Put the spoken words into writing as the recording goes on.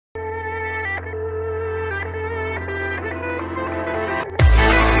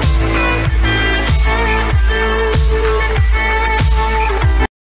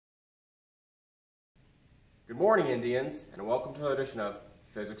morning, Indians, and welcome to another edition of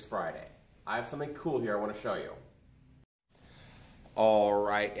Physics Friday. I have something cool here I want to show you.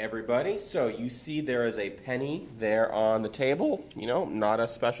 Alright, everybody, so you see there is a penny there on the table. You know, not a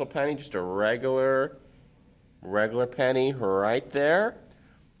special penny, just a regular penny right there.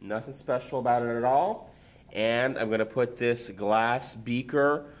 Nothing special about it at all. And I'm going to put this glass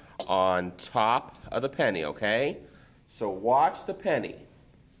beaker on top of the penny, okay? So watch the penny.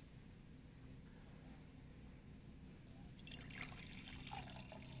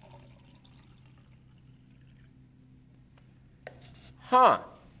 Huh.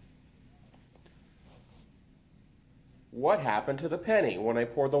 What happened to the penny when I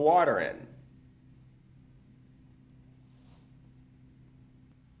poured the water in?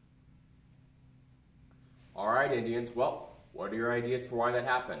 All right, Indians, well, what are your ideas for why that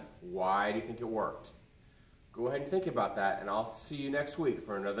happened? Why do you think it worked? Go ahead and think about that, and I'll see you next week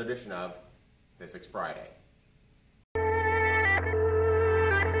for another edition of Physics Friday.